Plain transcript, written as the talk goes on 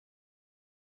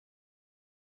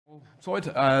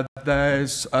Sorted.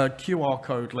 There's a QR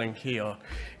code link here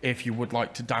if you would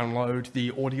like to download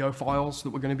the audio files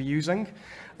that we're going to be using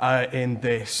in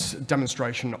this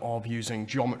demonstration of using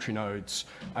geometry nodes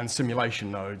and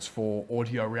simulation nodes for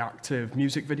audio reactive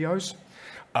music videos.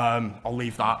 I'll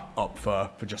leave that up for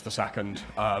just a second.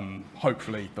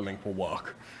 Hopefully the link will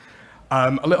work.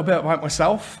 A little bit about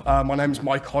myself. My name is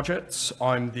Mike Hodgetts.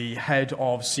 I'm the head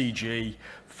of CG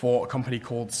for a company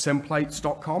called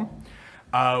Simplates.com.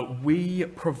 We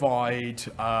provide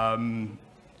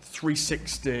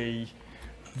 360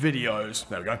 videos,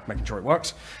 there we go, making sure it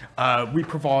works. We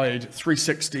provide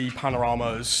 360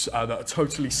 panoramas that are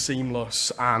totally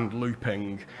seamless and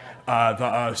looping, that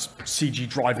are CG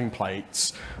driving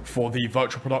plates for the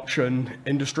virtual production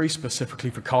industry,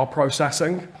 specifically for car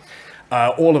processing.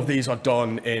 All of these are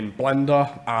done in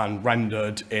Blender and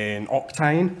rendered in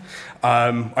Octane.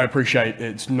 I appreciate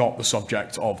it's not the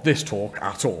subject of this talk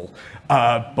at all,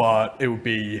 but it would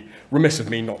be remiss of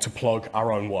me not to plug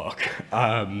our own work.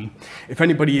 If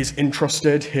anybody is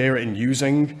interested here in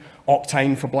using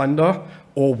Octane for Blender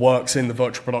or works in the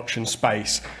virtual production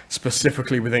space,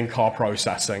 specifically within car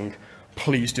processing,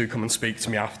 please do come and speak to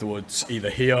me afterwards, either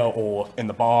here or in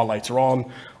the bar later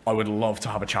on. I would love to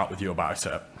have a chat with you about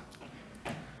it.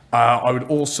 I would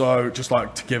also just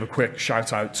like to give a quick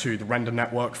shout out to the Render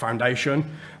Network Foundation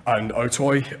and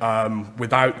Otoy.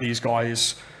 Without these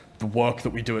guys, the work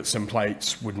that we do at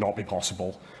Simplates would not be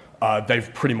possible.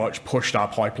 They've pretty much pushed our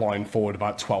pipeline forward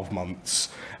about 12 months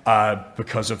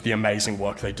because of the amazing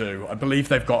work they do. I believe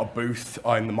they've got a booth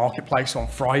in the marketplace on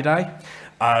Friday.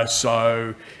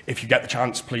 So if you get the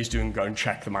chance, please do go and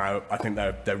check them out. I think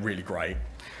they're really great.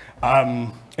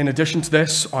 In addition to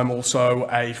this, I'm also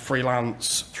a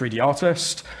freelance 3D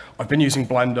artist. I've been using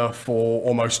Blender for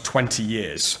almost 20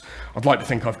 years. I'd like to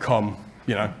think I've come,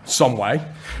 some way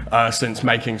since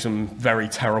making some very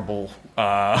terrible,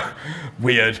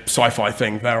 weird sci-fi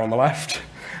thing there on the left.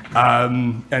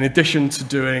 In addition to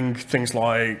doing things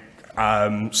like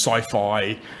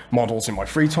sci-fi models in my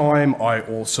free time, I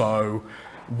also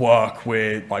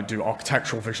do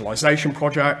architectural visualization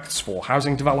projects for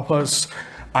housing developers.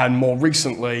 And more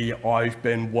recently, I've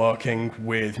been working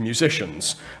with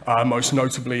musicians, most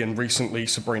notably and recently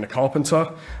Sabrina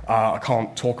Carpenter. I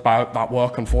can't talk about that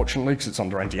work, unfortunately, because it's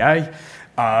under NDA,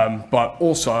 but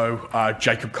also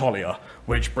Jacob Collier,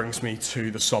 which brings me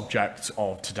to the subject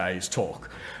of today's talk.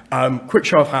 Quick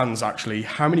show of hands, actually.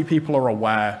 How many people are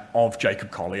aware of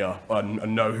Jacob Collier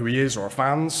and know who he is or are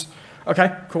fans?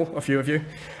 Okay, cool, a few of you.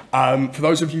 For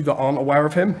those of you that aren't aware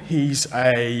of him, he's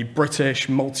a British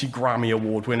multi-Grammy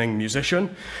award-winning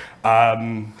musician.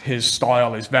 His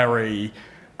style is very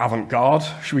avant-garde,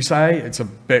 should we say. It's a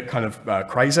bit kind of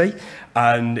crazy.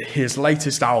 And his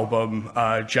latest album,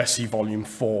 Jesse Volume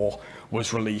 4,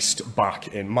 was released back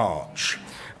in March.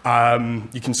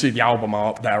 You can see the album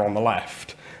art there on the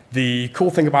left. The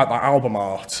cool thing about that album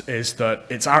art is that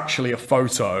it's actually a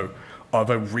photo of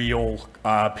a real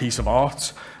piece of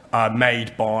art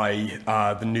made by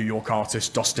the New York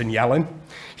artist Dustin Yellin.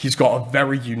 He's got a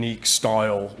very unique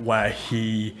style where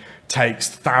he takes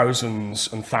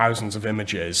thousands and thousands of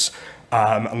images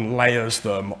and layers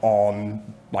them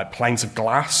on planes of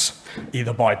glass,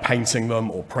 either by painting them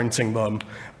or printing them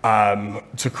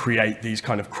to create these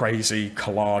kind of crazy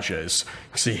collages. You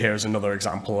can see here is another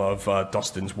example of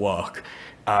Dustin's work.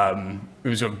 It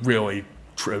was a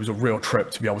real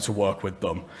trip to be able to work with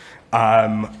them.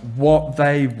 What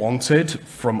they wanted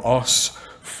from us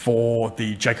for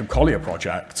the Jacob Collier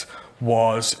project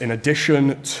was, in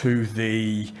addition to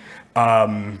the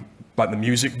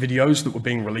music videos that were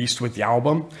being released with the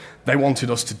album, they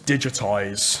wanted us to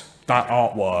digitize that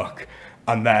artwork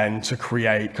and then to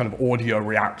create kind of audio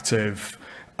reactive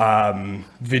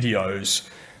videos.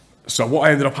 So what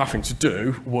I ended up having to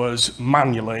do was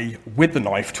manually, with the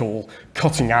knife tool,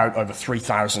 cutting out over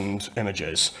 3,000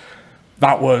 images.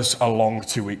 That was a long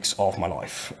 2 weeks of my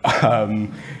life.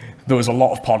 There was a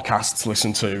lot of podcasts to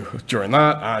listen to during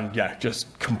that, and yeah,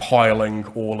 just compiling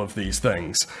all of these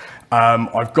things.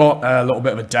 I've got a little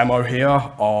bit of a demo here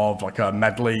of a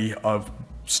medley of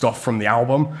stuff from the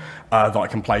album that I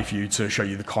can play for you to show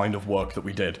you the kind of work that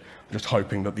we did. I'm just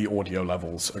hoping that the audio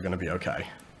levels are going to be okay.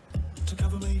 To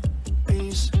cover me,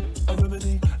 peace, a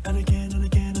remedy, and again and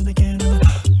again and again.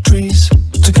 Trees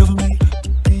to cover me,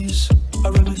 peace,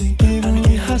 a remedy, and again and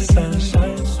again and again.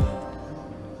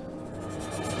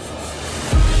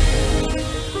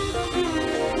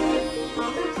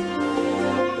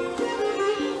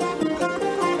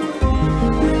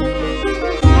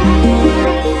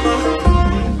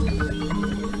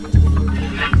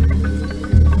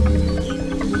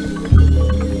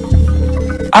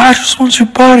 I just want your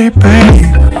body, babe.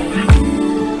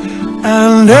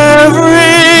 And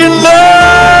every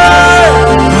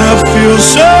night I feel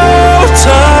so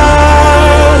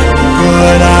tired,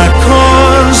 but I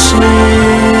can't sleep.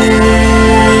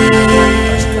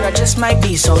 But I just might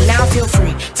be, so now feel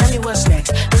free. Tell me what's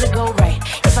next, will it go right?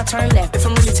 If I turn left, if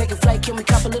I'm really taking flight, can we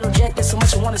cop a little jet? There's so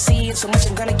much I wanna see and so much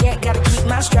I'm gonna get. Gotta keep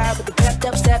my stride with the pepped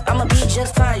up step. I'ma be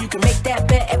just fine, you can make that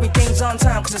bet. Everything's on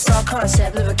time, cause it's all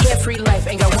concept. Live a carefree life,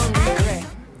 ain't got one regret.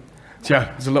 So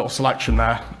yeah, there's a little selection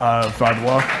there of the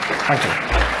work. Thank you.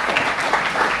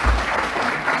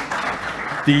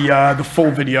 The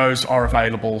full videos are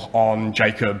available on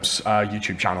Jacob's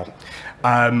YouTube channel.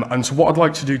 And so what I'd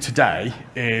like to do today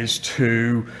is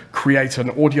to create an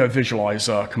audio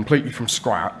visualizer completely from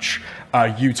scratch,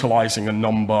 utilizing a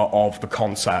number of the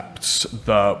concepts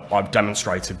that I've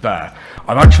demonstrated there.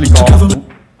 I've actually got...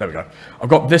 There we go. I've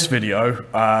got this video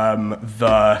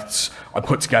that I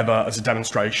put together as a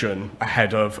demonstration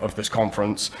ahead of this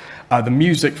conference. The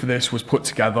music for this was put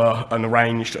together and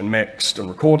arranged and mixed and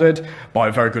recorded by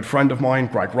a very good friend of mine,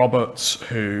 Greg Roberts,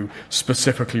 who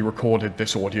specifically recorded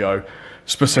this audio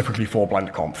specifically for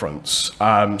Blender Conference. So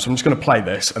I'm just going to play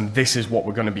this, and this is what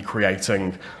we're going to be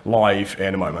creating live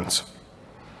in a moment.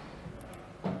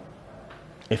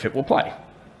 If it will play.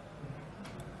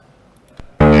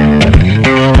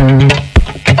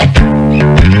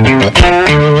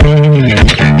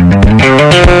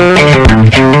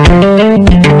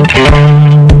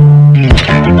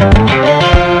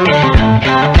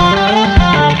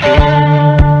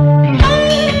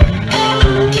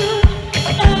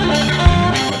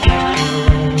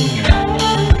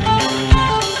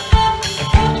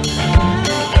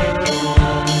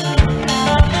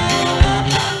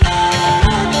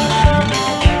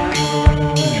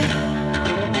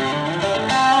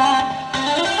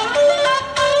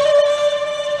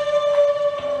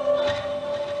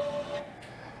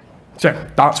 So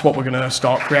that's what we're going to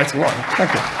start creating live.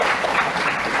 Thank you.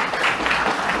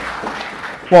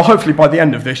 Well, hopefully by the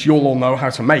end of this, you'll all know how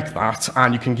to make that,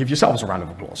 and you can give yourselves a round of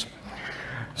applause.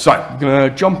 So I'm going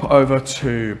to jump over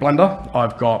to Blender.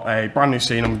 I've got a brand new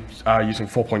scene. I'm using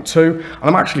 4.2, and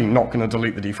I'm actually not going to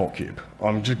delete the default cube.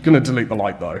 I'm just going to delete the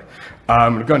light, though.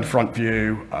 I'm going to go into front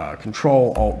view,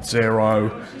 Control, Alt,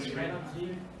 0.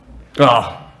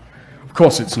 Ah, of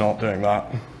course it's not doing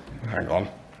that. Hang on.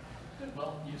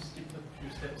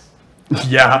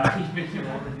 Yeah.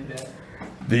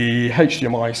 The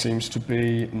HDMI seems to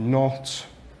be not...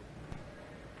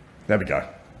 There we go.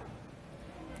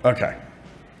 Okay.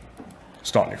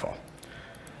 Start new file.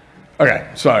 Okay,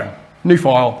 so new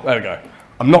file, there we go.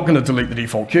 I'm not going to delete the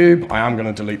default cube. I am going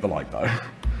to delete the light though.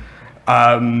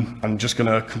 I'm just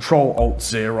going to Control Alt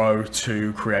 0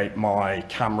 to create my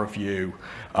camera view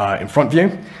in front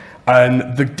view.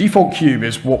 And the default cube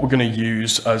is what we're going to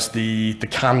use as the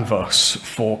canvas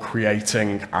for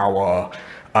creating our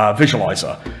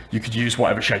visualizer. You could use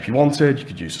whatever shape you wanted. You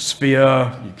could use a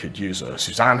sphere. You could use a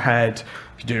Suzanne head.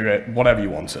 You could do it whatever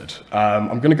you wanted.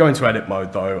 I'm going to go into edit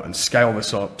mode though and scale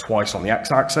this up twice on the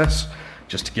x-axis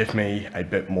just to give me a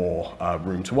bit more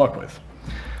room to work with.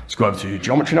 Let's go over to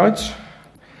geometry nodes,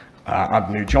 add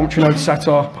a new geometry node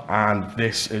setup, and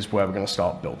this is where we're going to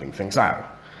start building things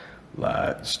out.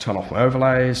 Let's turn off my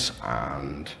overlays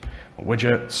and my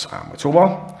widgets and my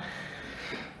toolbar.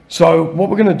 So what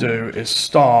we're going to do is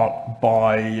start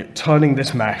by turning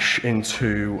this mesh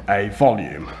into a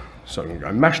volume. So we're going to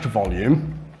go mesh to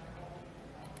volume,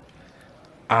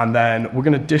 and then we're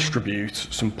going to distribute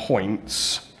some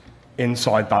points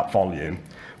inside that volume.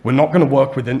 We're not going to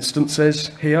work with instances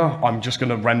here. I'm just going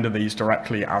to render these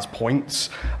directly as points,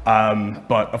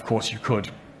 but of course you could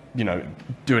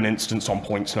do an instance on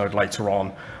points node later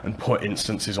on and put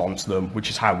instances onto them, which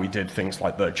is how we did things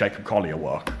like the Jacob Collier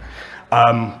work.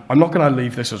 I'm not going to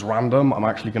leave this as random. I'm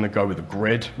actually going to go with a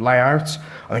grid layout.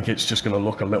 I think it's just going to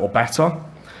look a little better.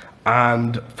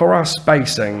 And for our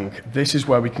spacing, this is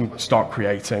where we can start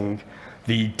creating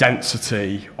the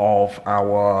density of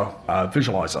our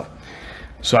visualizer.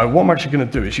 So what I'm actually going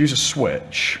to do is use a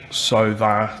switch so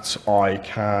that I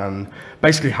can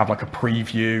basically have like a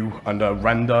preview and a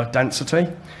render density.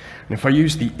 And if I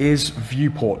use the is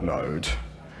viewport node,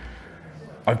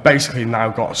 I've basically now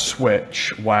got a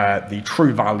switch where the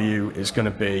true value is going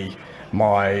to be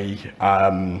my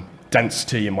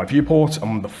density in my viewport,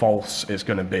 and the false is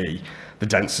going to be the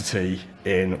density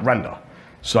in render.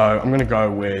 So I'm going to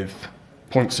go with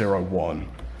 0.01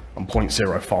 and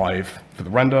 0.05 for the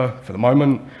render for the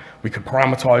moment. We could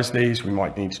parameterize these. We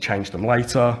might need to change them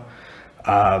later.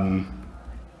 I'm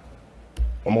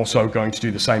also going to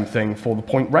do the same thing for the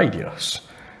point radius.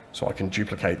 So I can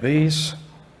duplicate these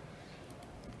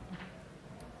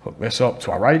Hook this up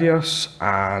to our radius,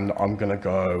 and I'm going to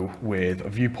go with a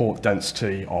viewport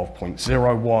density of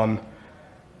 0.01,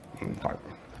 in fact,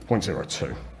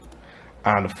 0.02,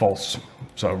 and a false,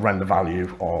 so render value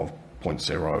of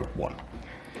 0.01.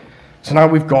 So now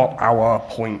we've got our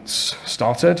points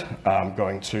started. I'm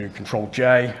going to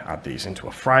Control-J, add these into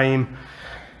a frame.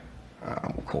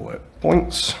 We'll call it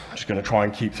points. I'm just going to try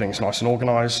and keep things nice and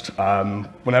organized.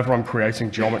 Whenever I'm creating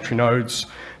geometry nodes,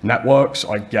 networks,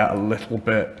 I get a little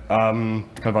bit kind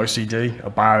of OCD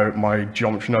about my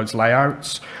geometry nodes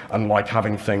layouts and like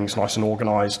having things nice and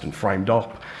organized and framed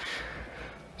up.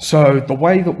 So the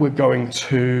way that we're going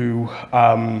to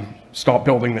start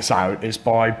building this out is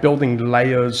by building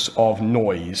layers of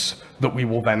noise that we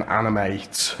will then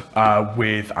animate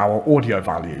with our audio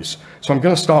values. So I'm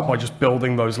going to start by just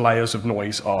building those layers of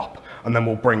noise up, and then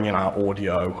we'll bring in our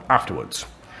audio afterwards.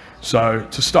 So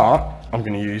to start, I'm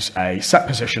going to use a set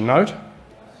position node.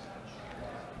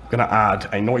 I'm going to add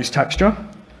a noise texture.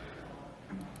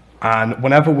 And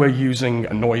whenever we're using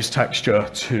a noise texture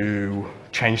to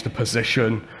change the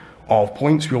position of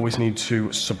points, we always need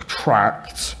to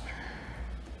subtract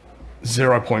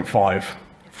 0.5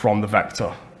 from the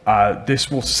vector. This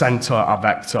will center our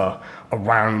vector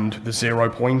around the 0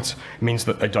 point. It means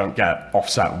that they don't get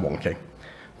offset and wonky.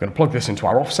 I'm going to plug this into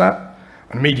our offset,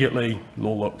 and immediately it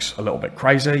all looks a little bit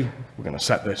crazy. We're going to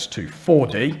set this to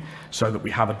 4D so that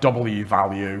we have a W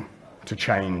value to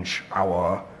change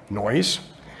our noise.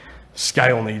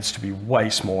 Scale needs to be way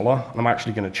smaller. I'm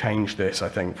actually going to change this, I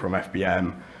think, from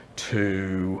FBM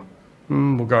to,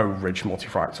 we'll go ridge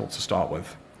multifractal to start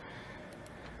with.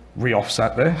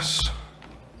 Re-offset this.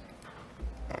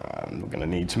 And we're going to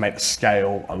need to make the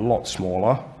scale a lot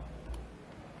smaller.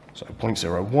 So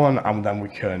 0.01, and then we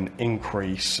can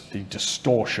increase the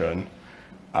distortion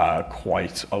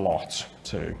quite a lot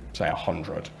to, say,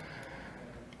 100.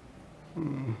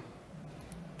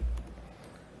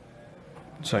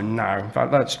 So now, in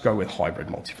fact, let's go with hybrid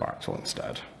multifractal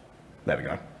instead. There we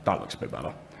go. That looks a bit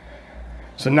better.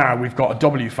 So now we've got a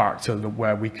W factor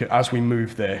where we could, as we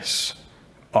move this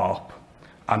up,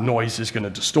 our noise is going to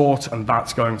distort, and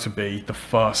that's going to be the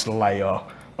first layer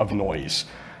of noise.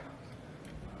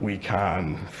 We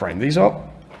can frame these up,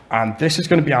 and this is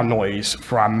going to be our noise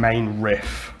for our main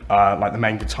riff, like the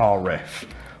main guitar riff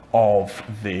of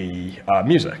the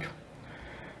music.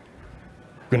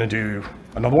 I'm going to do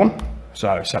another one.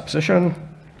 So set position,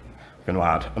 I'm going to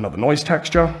add another noise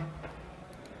texture,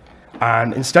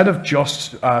 and instead of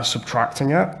just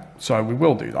subtracting it, so we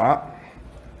will do that,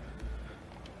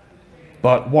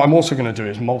 but what I'm also going to do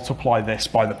is multiply this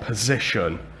by the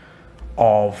position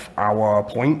of our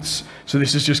points. So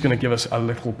this is just going to give us a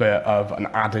little bit of an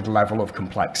added level of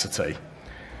complexity.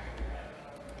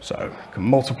 So we can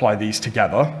multiply these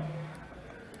together.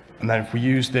 And then if we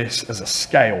use this as a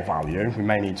scale value, we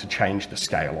may need to change the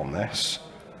scale on this.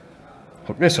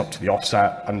 Hook this up to the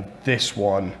offset, and this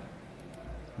one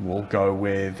will go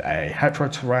with a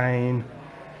heteroterrain.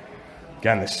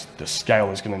 Again, the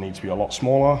scale is going to need to be a lot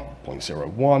smaller,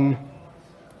 0.01. I'm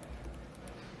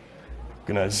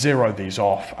going to zero these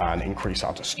off and increase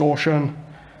our distortion.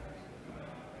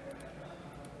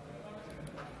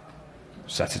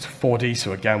 Set it to 4D,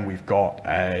 so again, we've got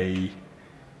a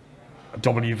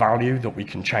W value that we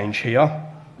can change here.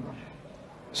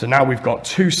 So now we've got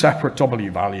two separate W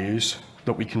values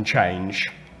that we can change.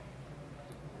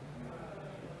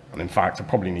 And in fact, I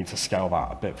probably need to scale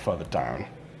that a bit further down.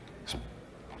 Let's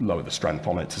lower the strength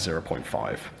on it to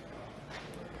 0.5.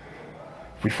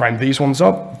 If we frame these ones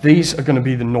up, these are going to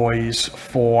be the noise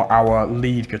for our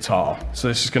lead guitar. So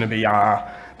this is going to be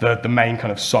the main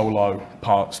kind of solo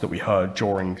parts that we heard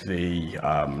during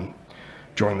the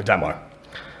demo.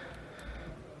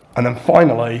 And then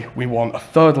finally, we want a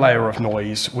third layer of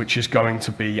noise, which is going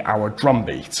to be our drum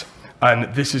beat.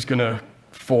 And this is going to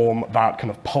form that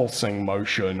kind of pulsing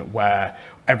motion where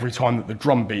every time that the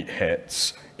drum beat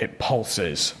hits, it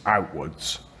pulses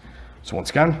outwards. So once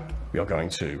again, we are going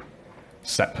to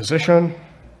set position.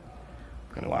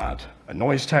 I'm going to add a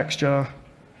noise texture.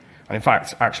 And in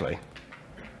fact, actually,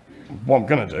 what I'm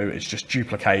going to do is just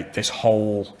duplicate this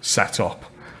whole setup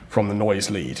from the noise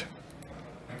lead.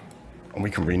 And we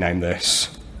can rename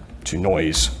this to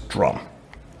noise drum.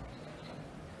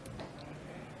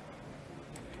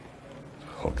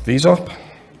 Hook these up.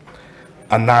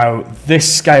 And now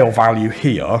this scale value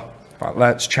here,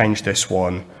 let's change this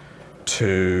one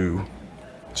to,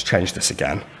 let's change this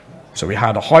again. So we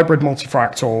had a hybrid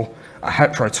multifractal, a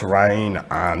heteroterrain,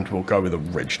 and we'll go with a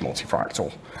ridged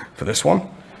multifractal for this one.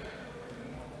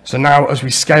 So now as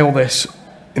we scale this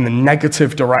in the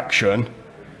negative direction,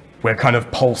 we're kind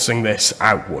of pulsing this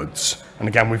outwards. And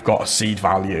again, we've got a seed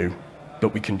value that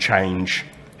we can change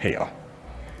here.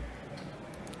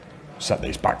 Set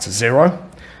these back to 0,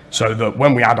 so that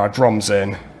when we add our drums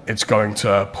in, it's going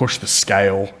to push the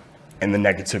scale in the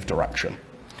negative direction.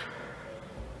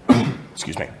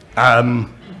 Excuse me.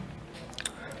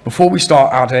 Before we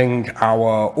start adding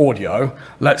our audio,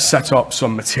 let's set up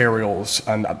some materials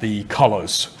and the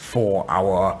colors for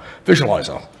our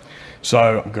visualizer.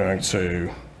 So I'm going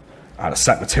to add a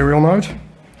set material node.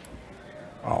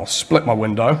 I'll split my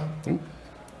window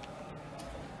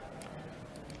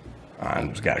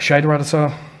and get a shader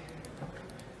editor,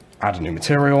 add a new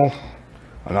material,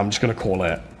 and I'm just going to call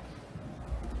it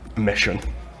emission.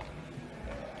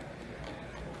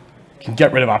 We can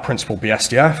get rid of our principal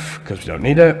BSDF because we don't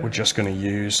need it. We're just going to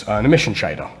use an emission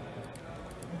shader.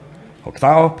 Hook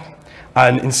that up.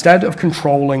 And instead of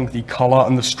controlling the color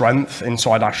and the strength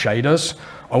inside our shaders,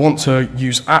 I want to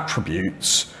use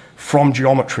attributes from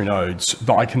geometry nodes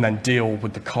that I can then deal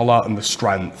with the color and the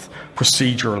strength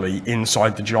procedurally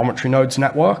inside the geometry nodes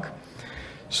network.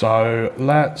 So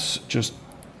let's just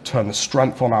turn the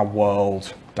strength on our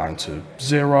world down to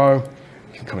 0.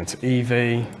 We can come into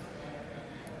Eevee.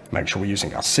 Make sure we're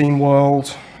using our scene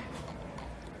world.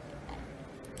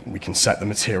 We can set the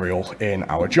material in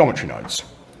our geometry nodes.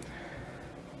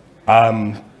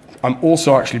 I'm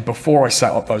also actually, before I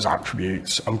set up those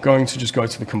attributes, I'm going to just go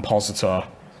to the compositor,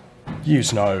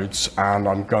 use nodes, and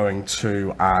I'm going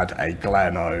to add a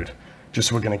glare node, just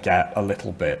so we're going to get a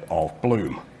little bit of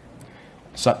bloom.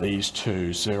 Set these to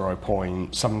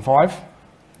 0.75.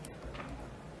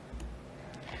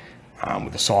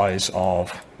 With a size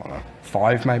of, I don't know,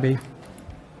 5 maybe.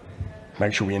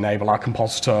 Make sure we enable our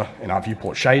compositor in our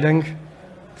viewport shading.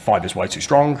 5 is way too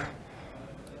strong.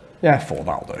 Yeah, 4,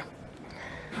 that'll do.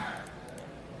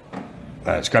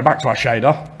 Let's go back to our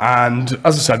shader, and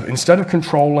as I said, instead of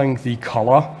controlling the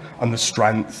color and the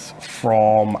strength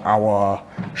from our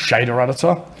shader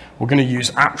editor, we're going to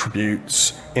use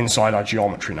attributes inside our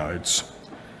geometry nodes.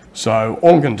 So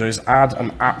all I'm going to do is add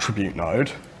an attribute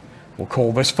node. We'll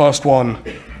call this first one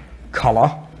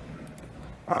color.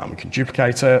 We can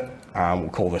duplicate it, and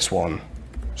we'll call this one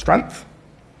strength.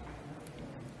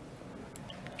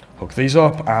 Hook these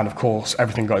up, and of course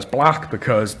everything goes black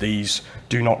because these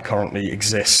do not currently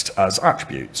exist as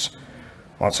attributes.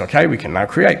 That's okay, we can now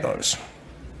create those.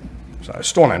 So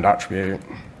store named attribute,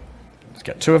 let's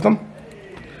get 2 of them.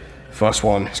 First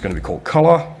one is going to be called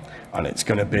color, and it's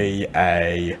going to be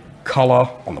a color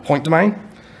on the point domain.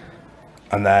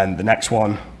 And then the next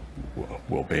one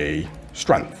will be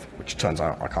strength, which turns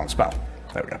out I can't spell.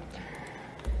 There we go.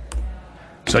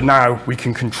 So now we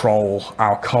can control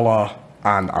our color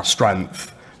and our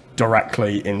strength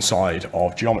directly inside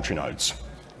of geometry nodes.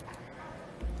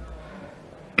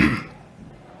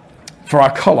 For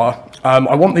our color,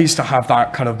 I want these to have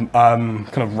that kind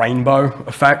of rainbow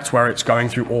effect where it's going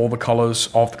through all the colors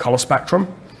of the color spectrum.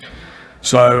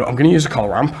 So I'm going to use a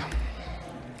color ramp.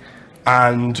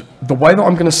 And the way that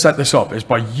I'm going to set this up is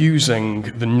by using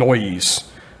the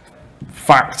noise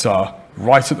factor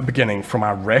right at the beginning from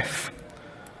our riff.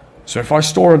 So if I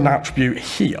store an attribute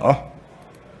here,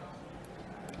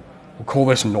 we'll call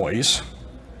this noise,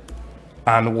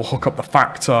 and we'll hook up the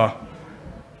factor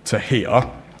to here.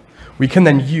 We can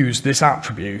then use this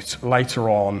attribute later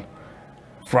on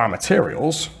for our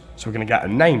materials. So we're going to get a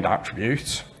named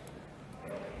attribute,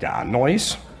 get our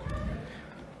noise.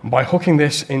 And by hooking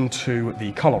this into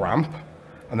the color ramp,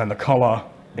 and then the color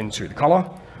into the color,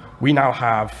 we now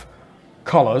have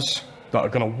colors that are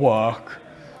going to work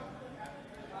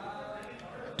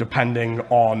depending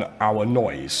on our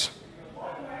noise.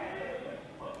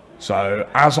 So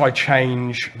as I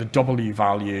change the W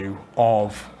value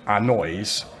of our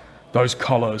noise, those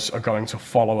colors are going to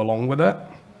follow along with it.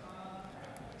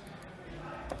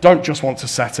 Don't just want to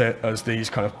set it as these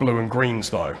kind of blue and greens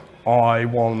though. I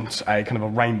want a kind of a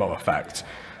rainbow effect.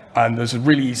 And there's a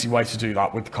really easy way to do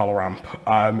that with the color ramp.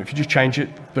 If you just change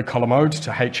the color mode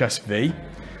to HSV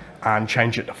and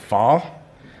change it to far,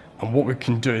 and what we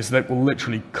can do is that will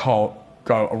literally go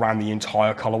around the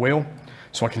entire color wheel.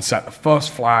 So I can set the first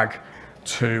flag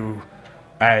to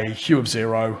a hue of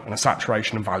 0 and a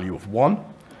saturation and value of 1,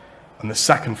 and the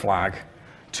second flag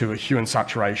to a hue and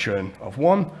saturation of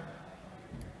 1.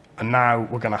 And now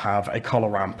we're going to have a color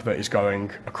ramp that is going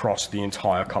across the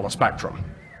entire color spectrum.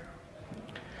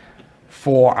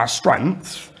 For our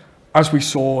strength, as we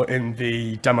saw in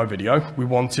the demo video, we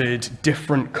wanted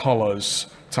different colors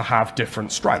to have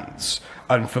different strengths,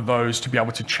 and for those to be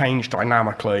able to change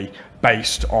dynamically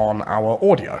based on our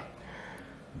audio.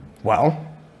 Well,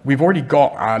 we've already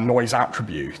got our noise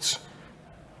attribute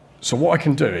So what I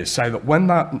can do is say that when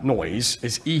that noise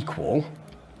is equal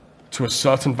to a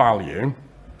certain value,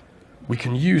 we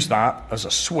can use that as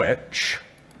a switch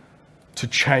to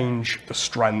change the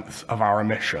strength of our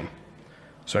emission.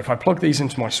 So if I plug these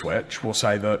into my switch, we'll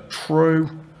say that true,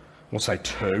 we'll say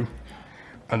 2,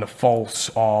 and a false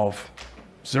of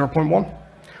 0.1.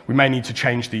 We may need to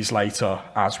change these later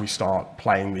as we start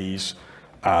playing these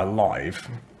live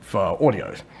for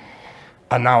audio.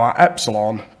 And now our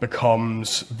epsilon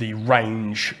becomes the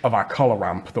range of our color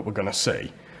ramp that we're going to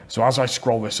see. So as I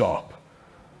scroll this up,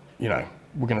 you know,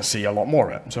 we're going to see a lot more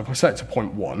of it. So if I set it to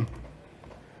 0.1,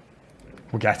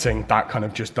 we're getting that kind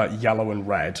of just that yellow and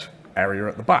red area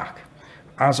at the back.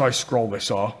 As I scroll this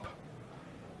up,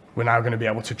 we're now going to be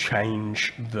able to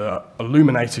change the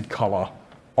illuminated color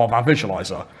of our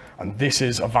visualizer. And this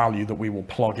is a value that we will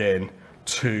plug in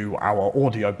to our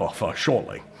audio buffer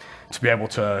shortly to be able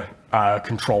to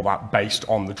control that based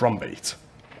on the drum beat.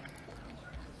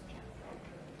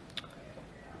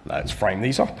 Let's frame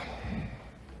these up.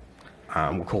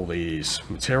 And we'll call these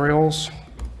materials.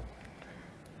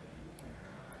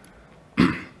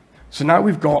 So now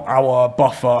we've got our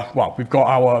buffer, well, we've got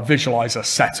our visualizer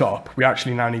set up. We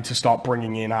actually now need to start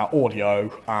bringing in our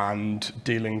audio and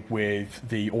dealing with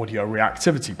the audio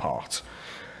reactivity part.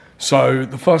 So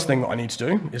the first thing that I need to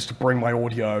do is to bring my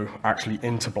audio actually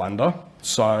into Blender.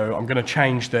 So I'm going to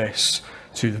change this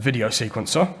to the video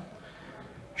sequencer,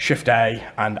 Shift A,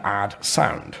 and add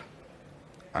sound.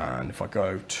 And if I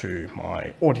go to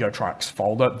my audio tracks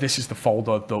folder, this is the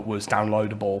folder that was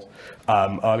downloadable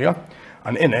earlier.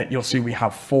 And in it, you'll see we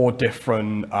have 4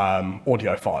 different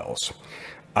audio files.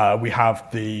 We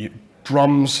have the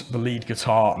drums, the lead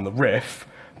guitar, and the riff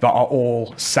that are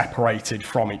all separated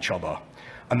from each other.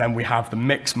 And then we have the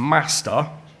mix master,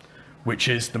 which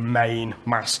is the main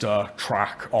master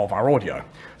track of our audio.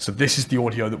 So this is the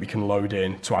audio that we can load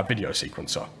in to our video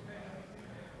sequencer.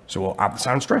 So we'll add the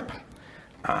sound strip,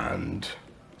 and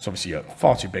it's obviously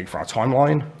far too big for our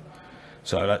timeline.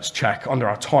 So let's check under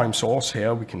our time source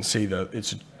here, we can see that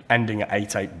it's ending at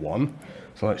 881.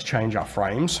 So let's change our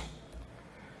frames.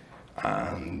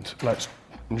 And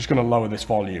I'm just gonna lower this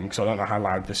volume because I don't know how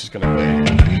loud this is gonna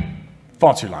be.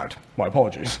 Far too loud, my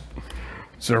apologies.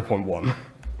 0.1.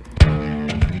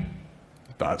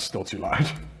 That's still too loud.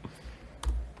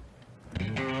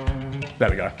 There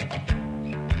we go.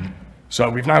 So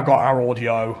we've now got our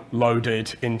audio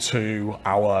loaded into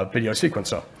our video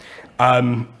sequencer.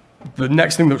 The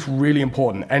next thing that's really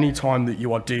important anytime that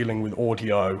you are dealing with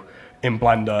audio in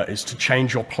Blender is to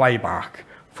change your playback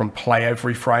from play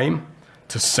every frame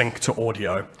to sync to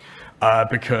audio.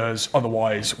 Because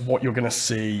otherwise what you're going to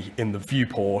see in the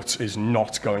viewport is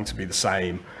not going to be the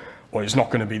same, or it's not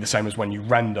going to be the same as when you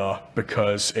render,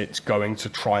 because it's going to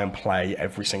try and play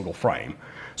every single frame.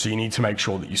 So you need to make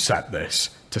sure that you set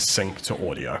this to sync to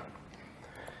audio.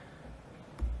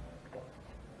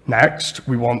 Next,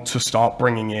 we want to start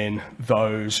bringing in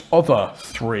those other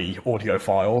 3 audio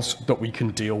files that we can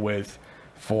deal with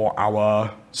for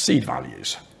our seed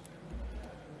values.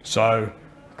 So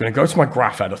I'm going to go to my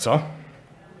graph editor,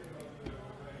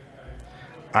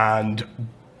 and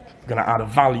I'm going to add a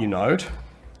value node.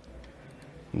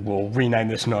 We'll rename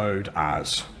this node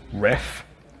as riff,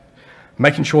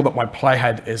 making sure that my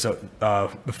playhead is at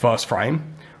the first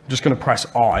frame. I'm just going to press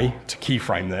I to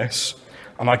keyframe this,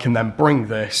 and I can then bring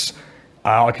this,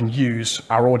 I can use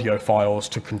our audio files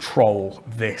to control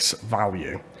this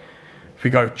value. If we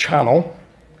go channel,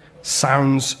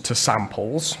 sounds to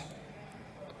samples,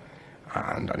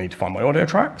 and I need to find my audio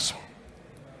tracks.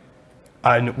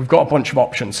 And we've got a bunch of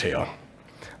options here.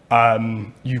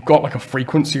 You've got like a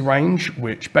frequency range,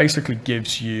 which basically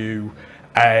gives you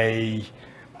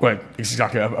well, it's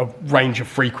exactly a range of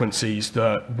frequencies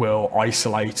that will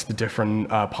isolate the different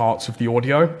parts of the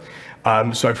audio.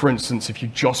 So for instance, if you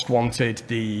just wanted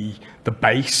the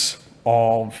bass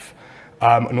of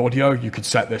an audio, you could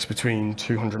set this between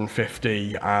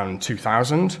 250 and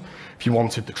 2000. If you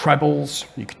wanted the trebles,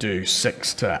 you could do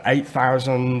 6 to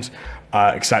 8,000,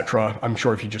 etc. I'm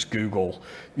sure if you just Google,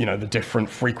 you know, the different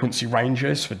frequency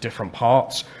ranges for different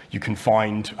parts, you can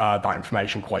find that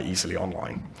information quite easily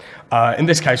online. In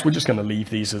this case, we're just going to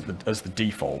leave these as the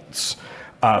defaults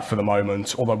for the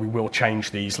moment, although we will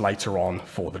change these later on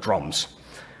for the drums.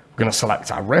 We're going to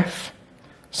select our riff,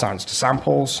 sounds to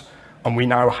samples, and we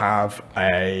now have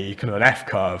a kind of an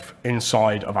F-curve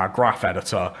inside of our graph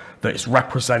editor that is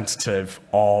representative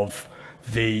of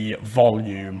the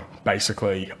volume,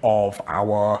 basically, of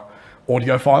our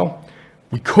audio file.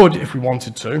 We could, if we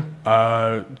wanted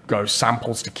to, go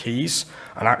samples to keys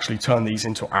and actually turn these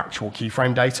into actual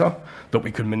keyframe data that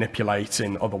we could manipulate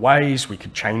in other ways. We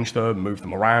could change them, move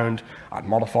them around, add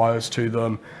modifiers to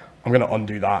them. I'm going to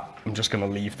undo that. I'm just going to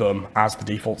leave them as the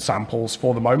default samples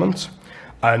for the moment.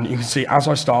 And you can see as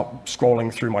I start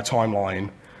scrolling through my timeline,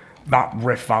 that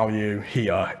riff value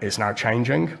here is now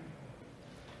changing.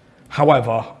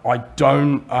 However, I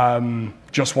don't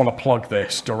just want to plug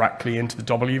this directly into the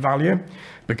W value,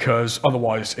 because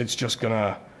otherwise it's just going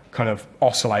to kind of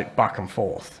oscillate back and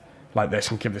forth like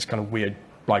this and give this kind of weird,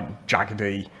 like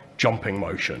jaggedy jumping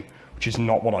motion, which is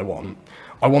not what I want.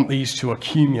 I want these to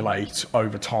accumulate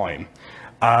over time.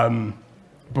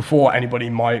 Before anybody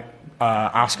might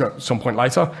ask at some point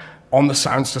later, on the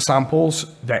sounds to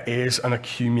samples, there is an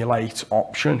accumulate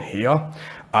option here.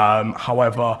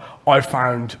 However, I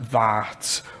found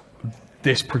that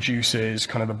this produces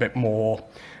kind of a bit more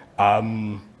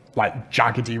like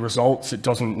jaggedy results. It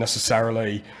doesn't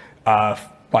necessarily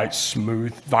like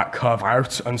smooth that curve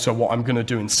out. And so what I'm going to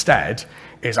do instead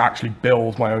is actually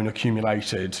build my own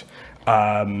accumulated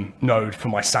node for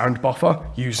my sound buffer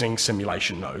using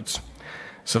simulation nodes.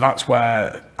 So that's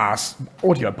where our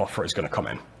audio buffer is going to come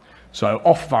in. So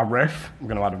off of our riff, I'm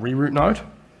going to add a reroute node.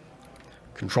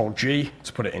 Control G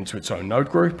to put it into its own node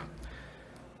group.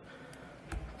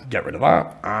 Get rid of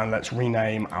that, and let's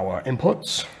rename our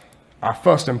inputs. Our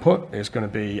first input is going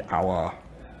to be our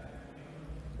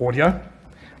audio,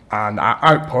 and our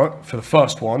output for the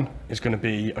first one is going to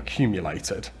be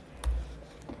accumulated.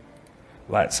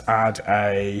 Let's add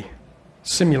a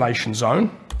simulation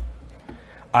zone.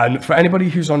 And for anybody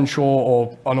who's unsure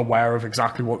or unaware of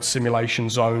exactly what simulation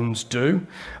zones do,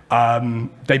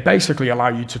 they basically allow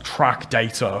you to track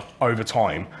data over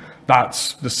time.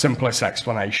 That's the simplest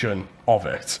explanation of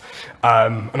it.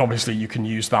 And obviously you can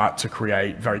use that to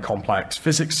create very complex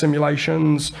physics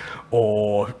simulations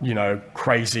or, you know,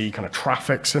 crazy kind of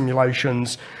traffic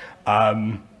simulations.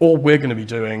 All we're going to be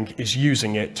doing is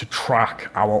using it to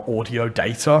track our audio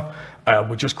data.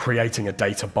 We're just creating a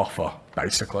data buffer,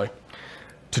 basically.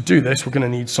 To do this, we're going to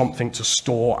need something to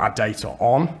store our data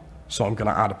on. So I'm going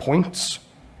to add a point,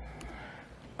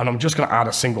 and I'm just going to add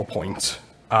a single point.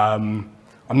 I'm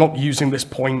not using this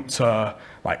point to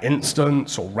like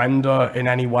instance or render in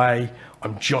any way.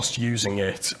 I'm just using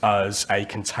it as a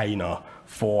container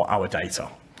for our data.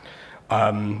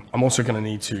 I'm also going to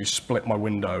need to split my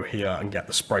window here and get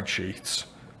the spreadsheets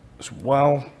as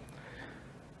well.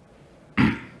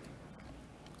 Make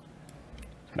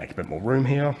a bit more room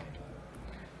here.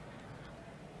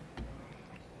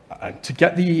 To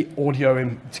get the audio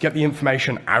in, to get the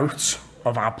information out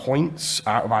of our points,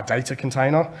 out of our data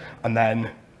container, and then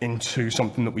into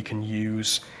something that we can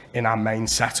use in our main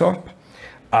setup,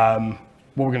 what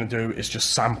we're going to do is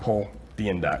just sample the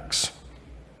index.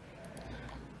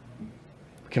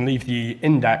 We can leave the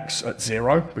index at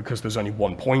 0 because there's only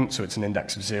one point, so it's an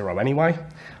index of 0 anyway.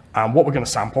 And what we're going to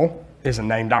sample is a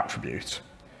named attribute.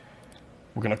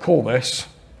 We're going to call this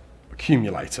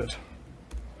accumulated,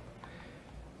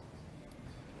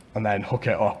 and then hook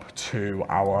it up to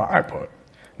our output.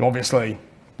 And obviously,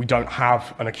 we don't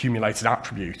have an accumulated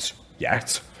attribute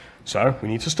yet, so we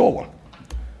need to store one.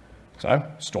 So,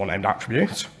 store named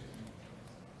attribute.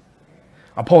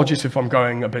 Apologies if I'm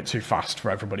going a bit too fast for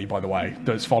everybody, by the way,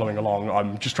 that's following along.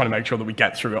 I'm just trying to make sure that we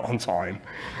get through it on time.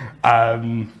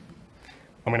 I'm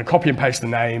going to copy and paste the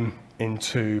name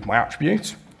into my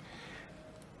attribute.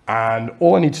 And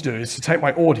all I need to do is to take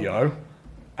my audio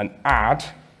and add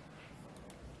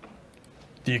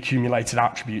the accumulated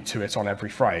attribute to it on every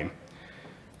frame.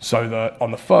 So that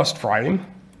on the first frame,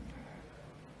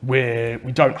 we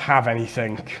don't have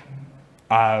anything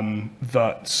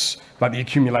that's, like the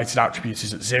accumulated attribute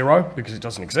is at 0 because it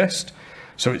doesn't exist.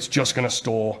 So it's just going to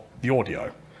store the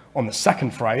audio. On the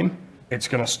second frame, it's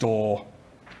going to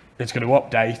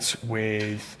update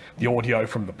with the audio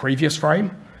from the previous frame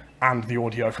and the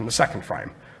audio from the second frame,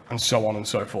 and so on and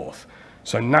so forth.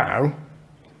 So now,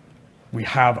 we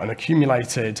have an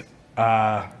accumulated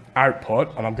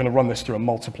output, and I'm going to run this through a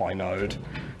multiply node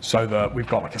so that we've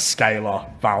got like a scalar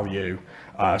value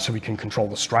so we can control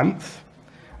the strength.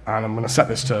 And I'm going to set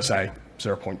this to, say,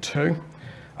 0.2.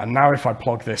 And now if I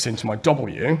plug this into my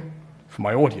W for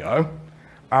my audio,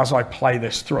 as I play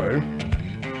this through,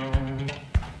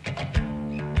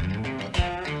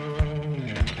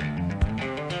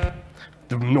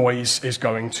 the noise is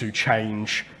going to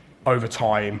change over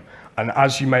time. And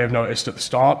as you may have noticed at the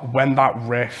start, when that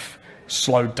riff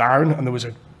slowed down and there was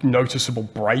a noticeable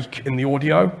break in the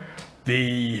audio,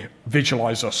 the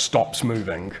visualizer stops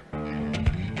moving.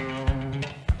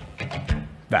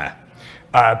 There.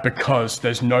 because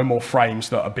there's no more frames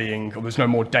that are being, or there's no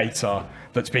more data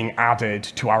that's being added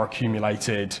to our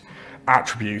accumulated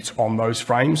attribute on those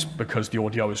frames because the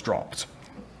audio is dropped.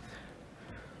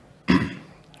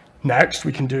 Next,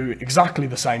 we can do exactly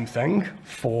the same thing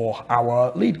for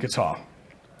our lead guitar.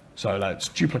 So let's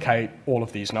duplicate all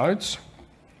of these nodes.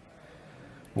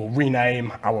 We'll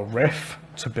rename our riff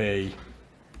to be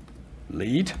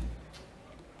lead.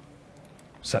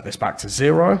 Set this back to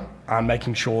 0, and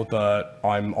making sure that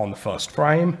I'm on the first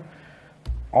frame,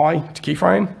 I to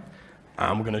keyframe,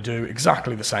 and we're going to do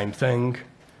exactly the same thing.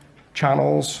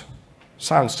 Channels,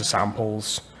 sounds to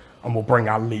samples, and we'll bring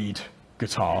our lead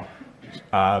guitar.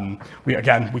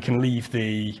 We can leave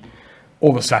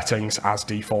all the settings as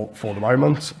default for the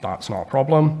moment. That's not a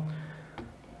problem.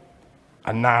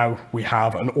 And now we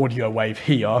have an audio wave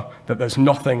here that there's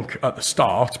nothing at the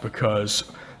start because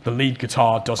the lead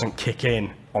guitar doesn't kick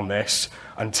in on this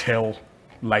until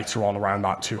later on around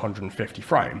that 250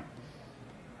 frame.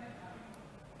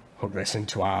 Hook this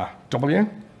into our W.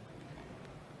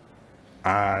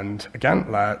 And again,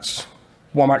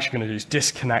 what I'm actually going to do is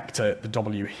disconnect the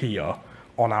W here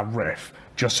on our riff,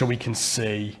 just so we can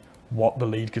see what the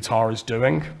lead guitar is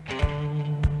doing.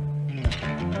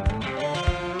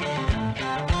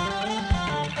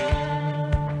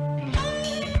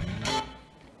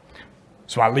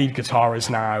 So our lead guitar is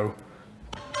now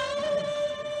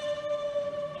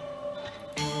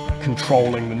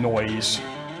controlling the noise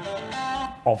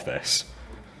of this.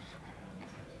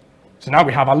 So now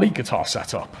we have our lead guitar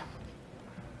set up.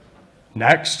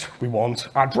 Next, we want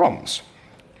our drums.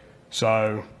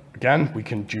 So again, we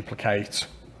can duplicate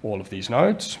all of these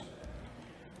nodes,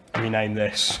 rename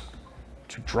this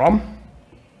to drum,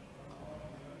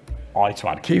 I to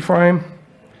add a keyframe,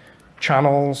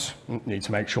 channels, need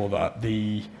to make sure that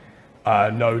the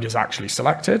node is actually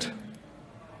selected,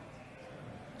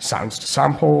 sounds to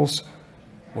samples,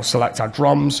 we'll select our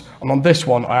drums, and on this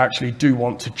one I actually do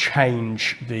want to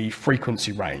change the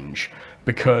frequency range,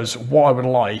 because what I would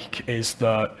like is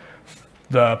that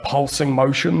the pulsing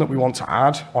motion that we want to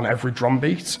add on every drum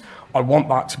beat, I want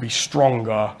that to be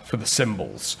stronger for the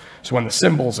cymbals. So when the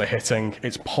cymbals are hitting,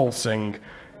 it's pulsing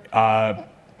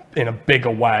in a bigger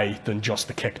way than just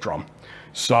the kick drum.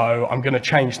 So I'm going to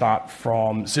change that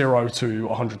from 0 to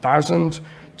 100,000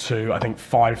 to, I think,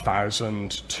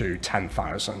 5,000 to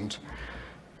 10,000.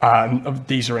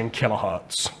 These are in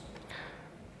kilohertz.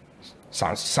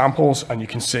 Sounds to samples, and you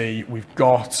can see we've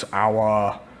got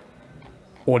our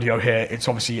audio here. It's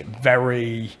obviously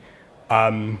very,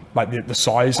 like the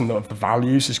size and of the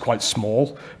values is quite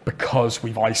small because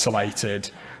we've isolated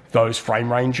those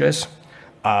frame ranges.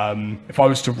 If I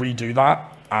was to redo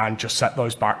that and just set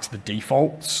those back to the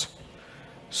defaults,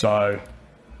 so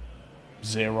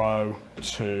 0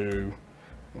 to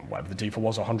whatever the default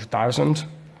was, 100,000,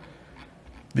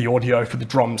 the audio for the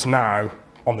drums now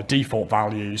on the default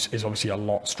values is obviously a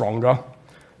lot stronger,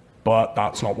 but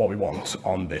that's not what we want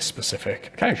on this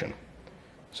specific occasion.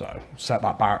 So set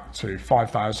that back to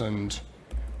 5,000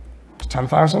 to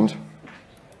 10,000.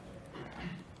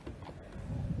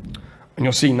 And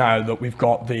you'll see now that we've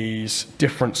got these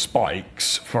different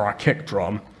spikes for our kick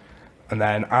drum. And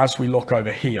then as we look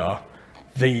over here,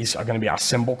 these are going to be our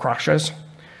cymbal crashes.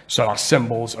 So our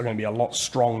cymbals are going to be a lot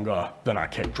stronger than our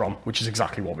kick drum, which is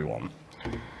exactly what we want.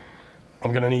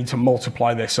 I'm going to need to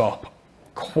multiply this up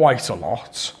quite a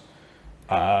lot,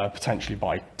 potentially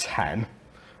by 10.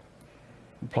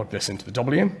 Plug this into the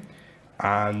W.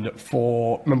 And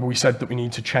remember we said that we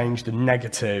need to change the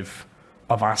negative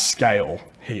of our scale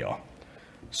here.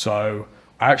 So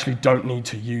I actually don't need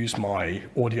to use my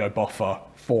audio buffer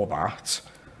for that.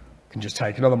 I can just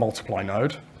take another multiply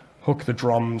node, hook the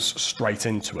drums straight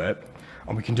into it,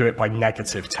 and we can do it by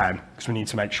 -10 because we need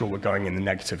to make sure we're going in the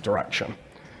negative direction.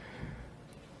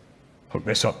 Hook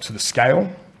this up to the scale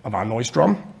of our noise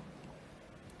drum.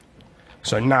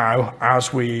 So now,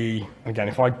 again,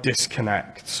 if I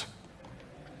disconnect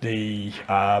the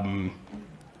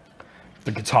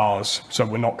guitars, so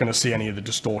we're not going to see any of the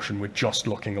distortion, we're just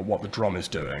looking at what the drum is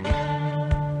doing.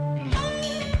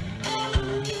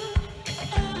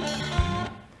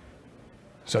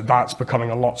 So that's becoming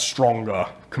a lot stronger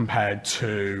compared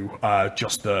to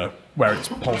just where it's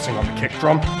pulsing on the kick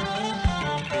drum.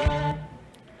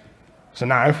 So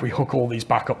now if we hook all these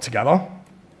back up together,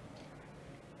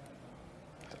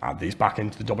 add these back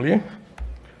into the W,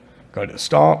 go to the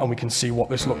start, and we can see what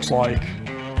this looks like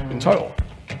in total.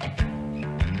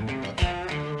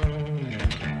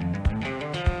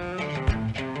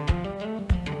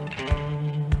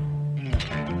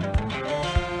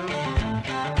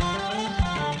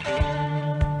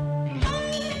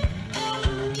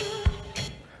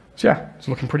 So yeah, it's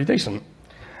looking pretty decent.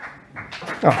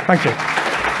 Oh, thank you.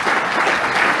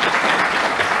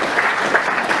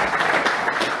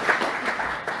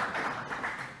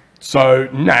 So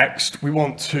next,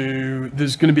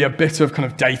 there's going to be a bit of kind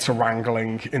of data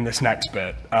wrangling in this next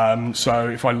bit. So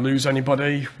if I lose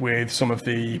anybody with some of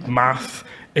the math,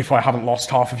 if I haven't lost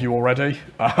half of you already,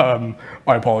 I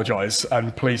apologize,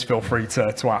 and please feel free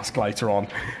to ask later on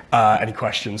any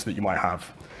questions that you might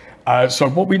have. So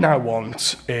what we now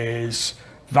want is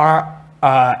that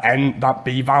that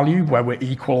B value where we're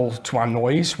equal to our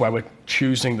noise, where we're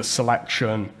choosing the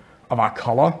selection of our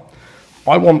color.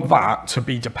 I want that to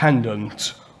be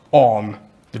dependent on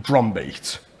the drum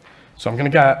beat. So I'm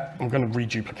going to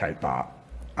reduplicate that.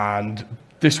 And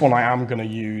this one I am going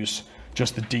to use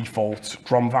just the default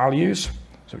drum values.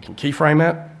 So we can keyframe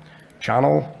it,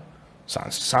 channel,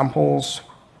 sounds to samples,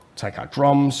 take our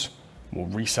drums, we'll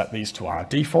reset these to our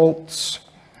defaults.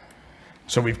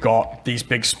 So we've got these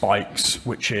big spikes,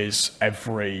 which is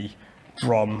every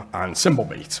drum and cymbal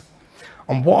beat.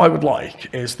 And what I would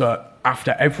like is that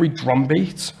after every drum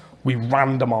beat, we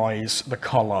randomize the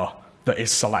color that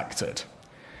is selected.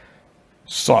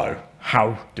 So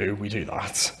how do we do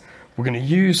that? We're going to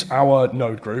use our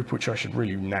node group, which I should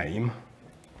really name.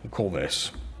 We'll call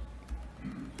this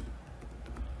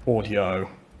audio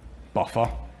buffer.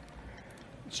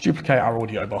 Let's duplicate our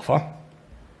audio buffer.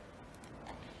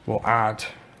 We'll add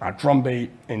our drum beat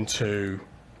into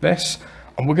this,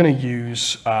 and we're going to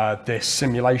use this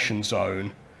simulation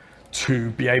zone to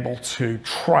be able to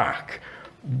track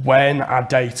when our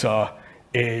data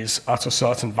is at a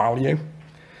certain value.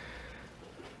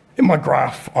 In my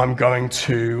graph, I'm going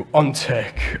to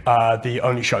untick the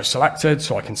only show selected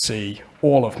so I can see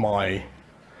all of my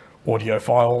audio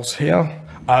files here.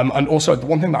 And also the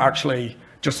one thing that actually,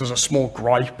 just as a small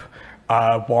gripe,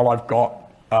 while I've got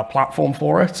a platform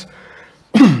for it,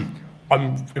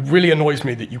 it really annoys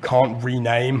me that you can't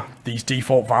rename these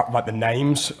default, like the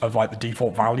names of like the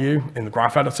default value in the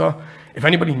graph editor. If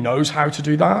anybody knows how to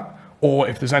do that, or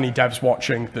if there's any devs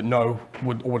watching that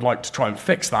would like to try and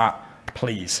fix that,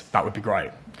 please, that would be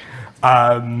great.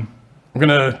 I'm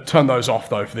gonna turn those off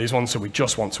though for these ones, so we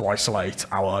just want to isolate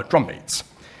our drum beats.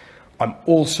 I'm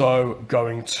also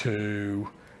going to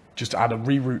just add a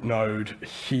reroute node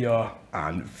here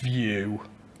and view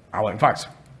in fact,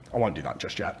 I won't do that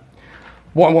just yet.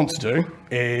 What I want to do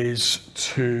is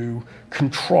to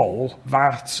control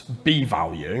that B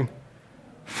value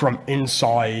from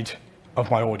inside of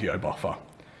my audio buffer.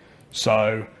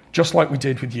 So just like we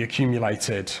did with the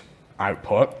accumulated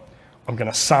output, I'm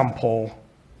going to sample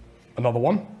another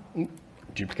one.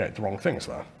 Duplicate the wrong things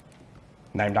there.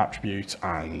 Named attribute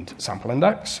and sample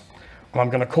index. And I'm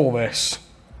going to call this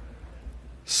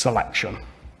selection.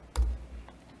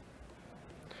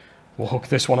 We'll hook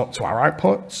this one up to our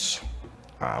outputs.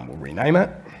 And we'll rename it.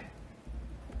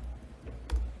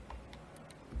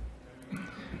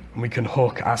 And we can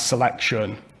hook our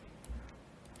selection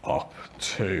up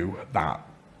to that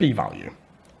B value.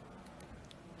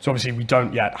 So obviously we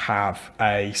don't yet have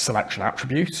a selection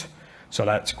attribute. So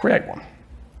let's create one.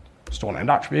 Store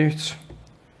named attribute,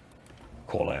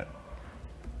 call it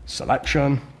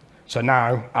selection. So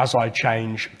now as I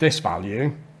change this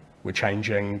value, we're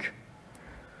changing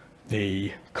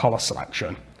the color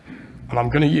selection. And I'm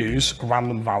going to use a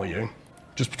random value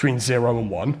just between 0 and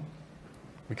 1.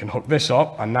 We can hook this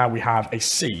up, and now we have a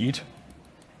seed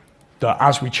that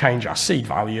as we change our seed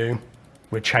value,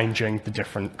 we're changing the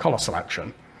different color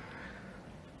selection.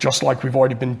 Just like we've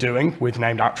already been doing with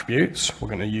named attributes, we're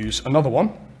going to use another one,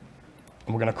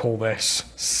 and we're going to call this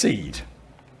seed.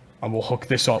 And we'll hook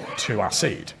this up to our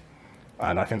seed.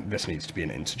 And I think this needs to be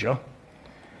an integer.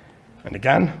 And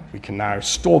again, we can now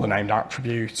store the named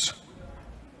attribute,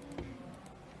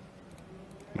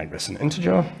 make this an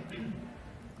integer,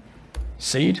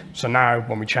 seed. So now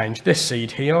when we change this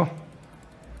seed here,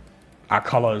 our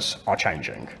colors are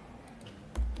changing.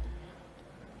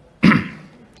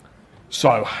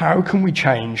 So how can we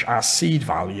change our seed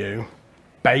value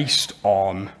based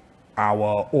on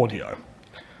our audio?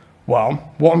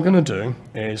 Well, what I'm going to do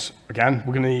is, again,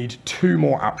 we're going to need 2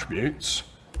 more attributes.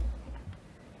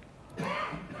 I'm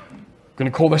going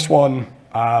to call this one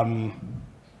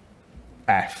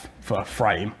F for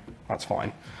frame, that's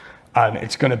fine. And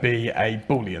it's going to be a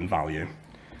Boolean value.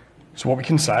 So what we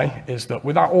can say is that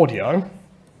with our audio,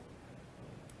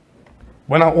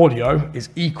 when our audio is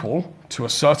equal to a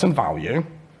certain value,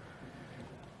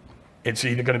 it's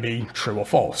either going to be true or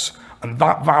false. And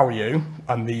that value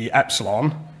and the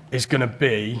epsilon is going to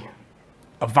be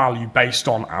a value based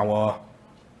on our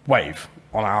wave,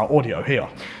 on our audio here.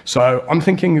 So I'm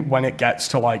thinking when it gets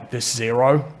to like this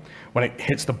 0, when it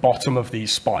hits the bottom of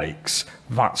these spikes,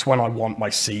 that's when I want my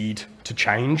seed to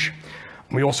change.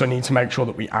 We also need to make sure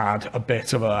that we add a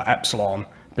bit of a epsilon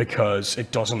because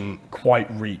it doesn't quite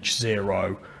reach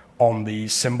 0 on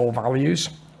these symbol values,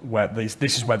 where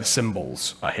this is where the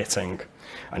symbols are hitting,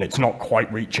 and it's not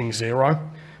quite reaching 0.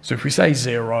 So if we say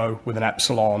 0 with an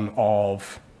epsilon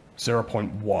of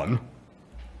 0.1,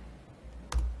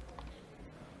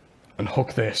 and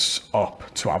hook this up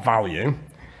to our value,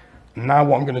 now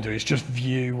what I'm going to do is just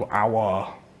view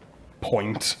our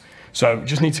point. So we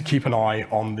just need to keep an eye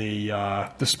on the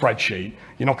spreadsheet.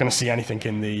 You're not going to see anything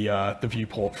in the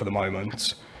viewport for the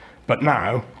moment. But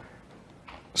now,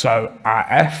 so our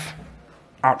f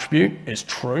attribute is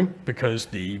true because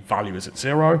the value is at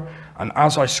 0. And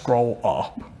as I scroll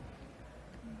up,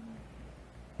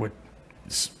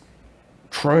 it's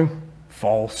true,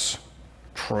 false,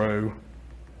 true,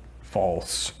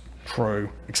 false, true,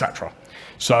 etc.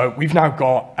 So we've now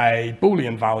got a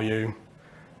Boolean value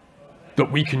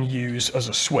that we can use as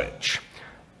a switch.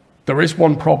 There is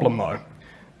one problem though.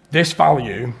 This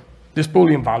value, this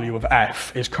Boolean value of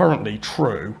f is currently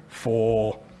true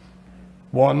for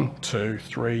 1, 2,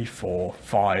 3, 4,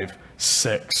 5,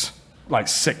 6, like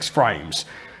 6 frames.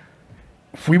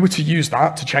 If we were to use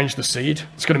that to change the seed,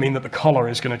 it's going to mean that the color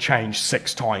is going to change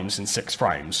 6 times in 6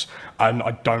 frames. And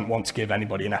I don't want to give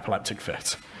anybody an epileptic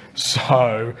fit.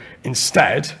 So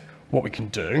instead, what we can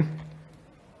do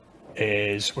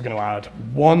is we're going to add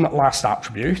one last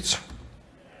attribute.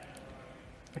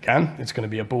 Again, it's going to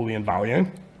be a Boolean value.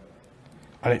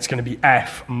 And it's going to be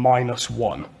f minus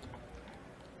 1.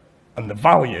 And the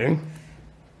value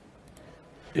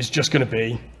is just going to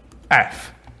be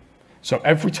f. So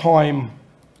every time,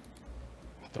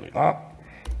 delete that,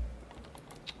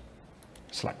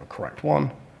 select the correct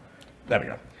one. There we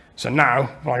go. So now,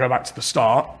 when I go back to the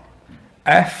start,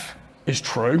 f is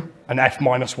true and f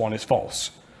minus 1 is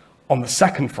false. On the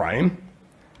second frame,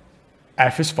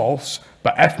 f is false,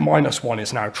 but f minus 1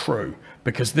 is now true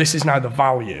because this is now the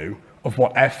value of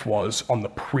what f was on the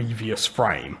previous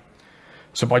frame.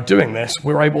 So by doing this,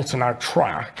 we're able to now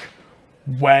track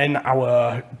when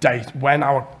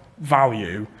our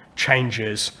value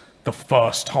changes the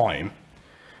first time.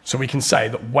 So we can say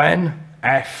that when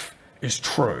f is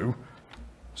true,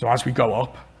 so as we go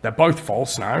up, they're both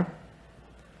false now,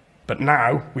 but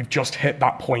now we've just hit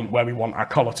that point where we want our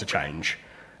color to change.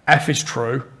 F is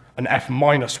true and f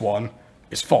minus 1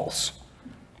 is false.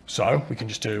 So we can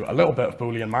just do a little bit of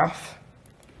Boolean math,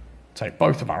 take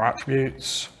both of our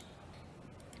attributes.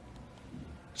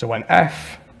 So when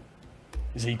f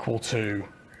is equal to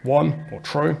 1 or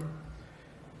true,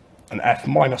 and f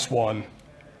minus 1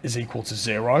 is equal to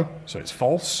 0, so it's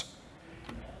false.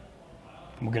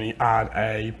 And we're going to add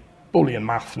a Boolean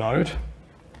math node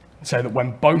and say that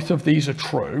when both of these are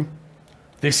true,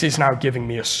 this is now giving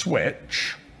me a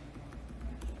switch.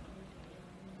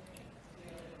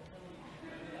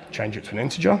 Change it to an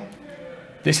integer.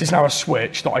 This is now a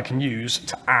switch that I can use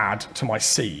to add to my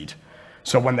seed.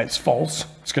 So when it's false,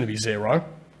 it's going to be 0.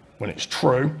 When it's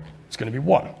true, it's going to be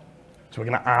 1. So we're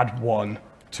going to add 1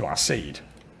 to our seed.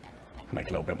 Make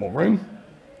a little bit more room.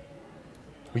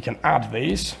 We can add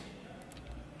these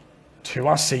to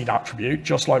our seed attribute,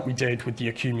 just like we did with the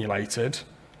accumulated,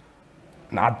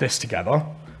 and add this together.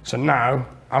 So now,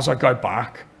 as I go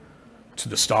back to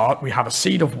the start, we have a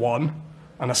seed of 1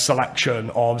 and a selection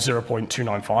of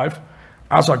 0.295.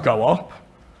 As I go up,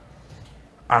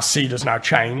 our seed has now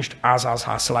changed, as has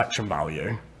our selection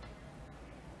value.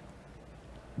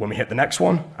 When we hit the next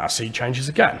one, our seed changes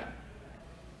again.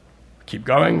 Keep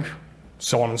going,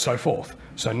 so on and so forth.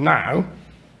 So now,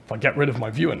 if I get rid of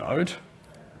my viewer node,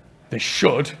 this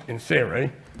should, in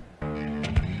theory,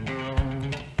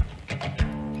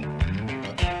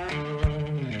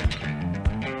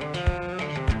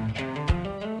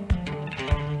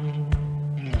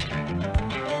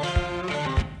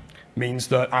 means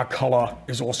that our color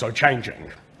is also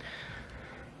changing.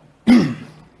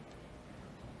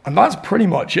 And that's pretty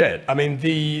much it. I mean,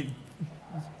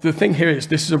 the thing here is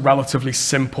this is a relatively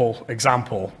simple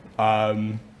example.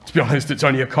 To be honest, it's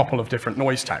only a couple of different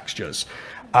noise textures.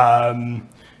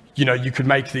 You know, you could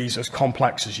make these as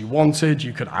complex as you wanted.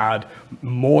 You could add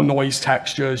more noise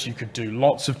textures. You could do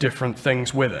lots of different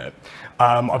things with it.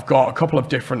 I've got a couple of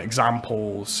different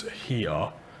examples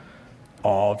here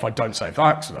of, if I don't save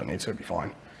that, because I don't need to, it'll be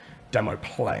fine. Demo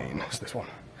plane is this one.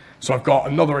 So I've got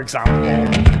another example.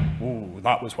 Ooh,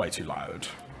 that was way too loud.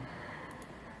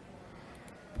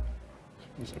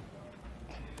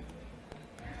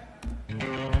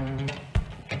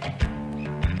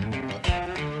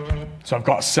 So I've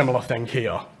got a similar thing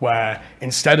here, where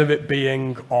instead of it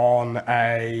being on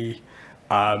a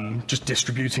just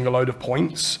distributing a load of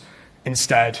points.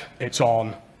 Instead, it's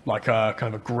on like a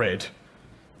kind of a grid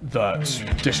that's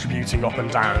distributing up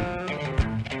and down.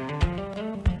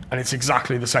 And it's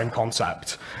exactly the same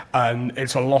concept. And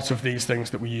it's a lot of these things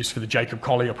that we used for the Jacob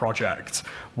Collier project,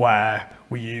 where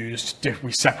we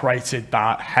separated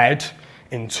that head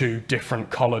into different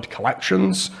colored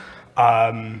collections.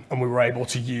 And we were able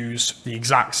to use the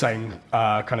exact same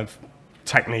kind of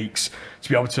techniques to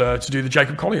be able to do the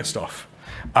Jacob Collier stuff.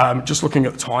 Just looking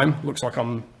at the time, looks like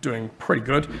I'm doing pretty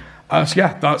good. So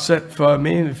yeah, that's it for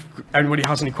me. If anybody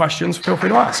has any questions, feel free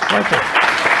to ask. Thank you.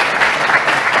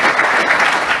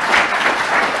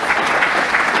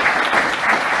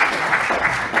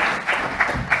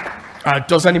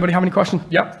 Does anybody have any questions?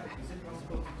 Yep. Is it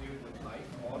possible to do it with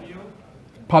live audio?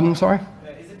 Pardon, sorry?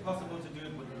 Is it possible to do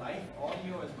it with live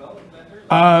audio as well in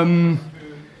Blender?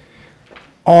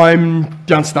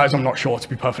 The answer to that is I'm not sure, to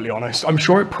be perfectly honest. I'm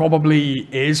sure it probably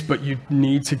is, but you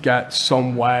need to get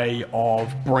some way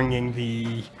of bringing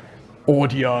the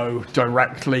audio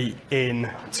directly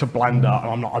in to Blender.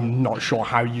 I'm not sure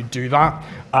how you do that.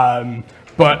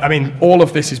 But I mean, all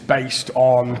of this is based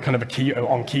on kind of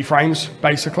on keyframes,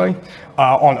 basically,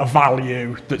 on a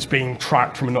value that's being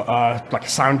tracked from like a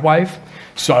sound wave.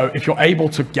 So if you're able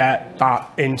to get that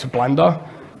into Blender,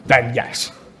 then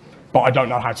yes. But I don't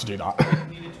know how to do that. It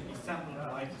needed to be sampled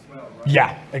live as well, right?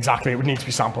 Yeah, exactly. It would need to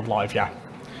be sampled live, yeah.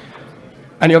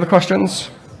 Any other questions?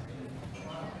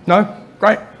 No?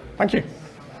 Great. Thank you.